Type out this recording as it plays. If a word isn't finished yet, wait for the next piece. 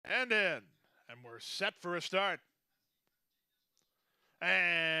and in. And we're set for a start.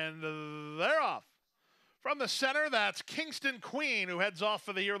 And they're off. From the center, that's Kingston Queen, who heads off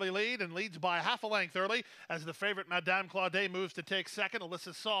for the early lead and leads by half a length early as the favorite Madame Claudet moves to take second.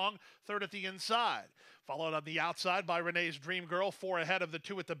 Alyssa's Song third at the inside. Followed on the outside by Renee's Dream Girl, 4 ahead of the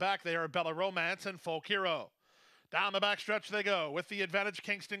 2 at the back. They are Bella Romance and Folk Hero. Down the backstretch they go. With the advantage,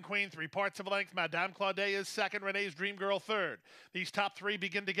 Kingston Queen, 3 parts of a length. Madame Claudet is second. Renee's Dream Girl third. These top 3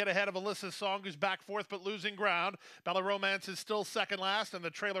 begin to get ahead of Alyssa's Song, who's back fourth but losing ground. Bella Romance is still second last, and the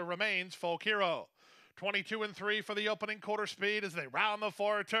trailer remains Folk Hero. 22 and 3 for the opening quarter speed as they round the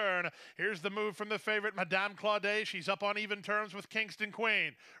far turn. Here's the move from the favorite, Madame Claudet. She's up on even terms with Kingston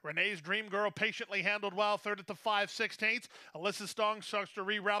Queen. Renee's Dream Girl patiently handled well, third at the 5/16. Alyssa's Song starts to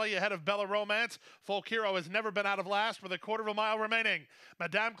re-rally ahead of Bella Romance. Folk Hero has never been out of last with a quarter of a mile remaining.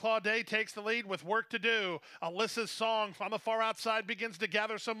 Madame Claudet takes the lead with work to do. Alyssa's Song on the far outside begins to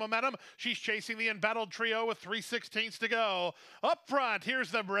gather some momentum. She's chasing the embattled trio with 3/16 to go. Up front,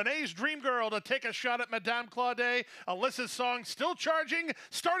 here's the Renee's Dream Girl to take a shot at Madame Claudet. Alyssa's Song still charging,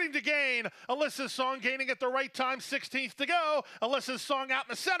 starting to gain. Alyssa's Song gaining at the right time, 16th to go. Alyssa's Song out in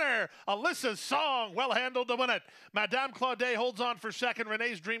the center. Alyssa's Song well handled to win it. Madame Claudet holds on for second.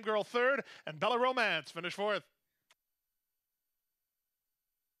 Renee's Dream Girl third, and Bella Romance finished fourth.